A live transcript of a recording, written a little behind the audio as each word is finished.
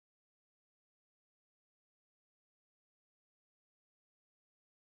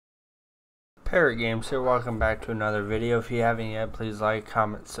Parrot Games here, welcome back to another video. If you haven't yet, please like,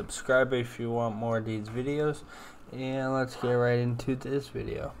 comment, subscribe if you want more of these videos. And let's get right into this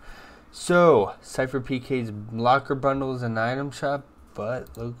video. So, sypherPK's locker bundles and item shop, but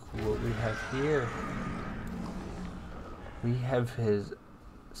look what we have here. We have his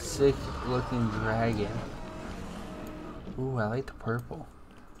sick looking dragon. Ooh, I like the purple.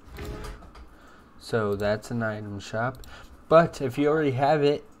 So that's an item shop. But if you already have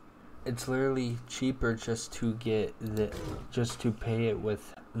it, it's literally cheaper just to get to pay it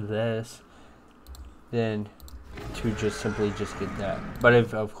with this than to just simply get that. But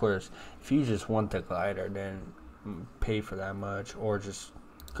if you just want the glider, then pay for that much, or just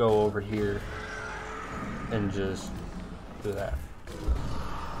go over here and just do that.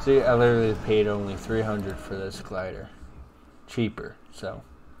 See, I literally paid only $300 for this glider, cheaper. So,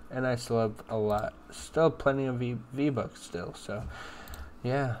 and I still have plenty of V-Bucks still. So.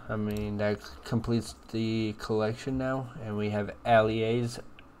 Yeah, I mean, that completes the collection now, and we have Allier's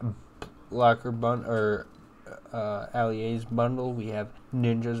locker bundle, or Allier's bundle. We have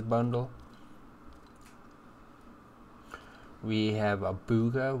Ninja's bundle. We have a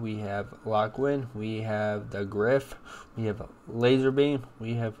Booga. We have Lockwin. We have the Griff. We have Laser Beam.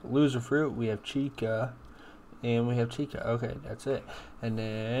 We have Loser Fruit. We have Chica. And we have Chica. Okay, that's it. And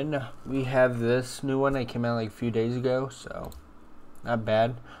then we have this new one that came out like a few days ago, so not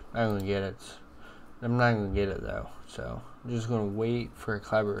bad. I'm not gonna get it. I'm not gonna get it though. So I'm just gonna wait for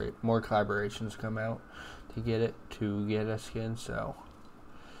more collaborations to come out to get a skin. So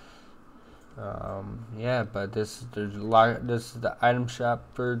yeah, but this is the item shop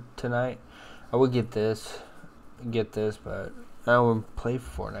for tonight. I would get this, but I don't play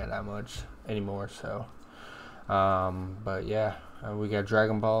Fortnite that much anymore. So but yeah, we got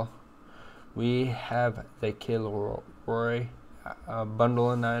Dragon Ball. We have the Kilroy bundle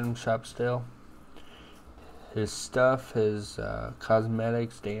and item shop still. His stuff, his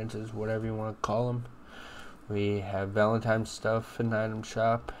cosmetics, dances, whatever you want to call them. We have Valentine's stuff in the item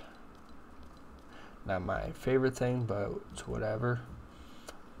shop. Not my favorite thing, but it's whatever.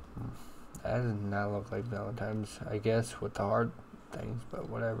 That does not look like Valentine's, I guess, with the heart things, but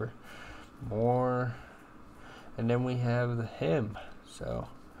whatever. More. And then we have him. So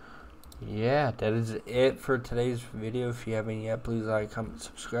yeah, that is it for today's video. If you haven't yet, please like, comment,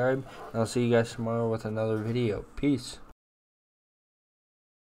 subscribe, and I'll see you guys tomorrow with another video. Peace.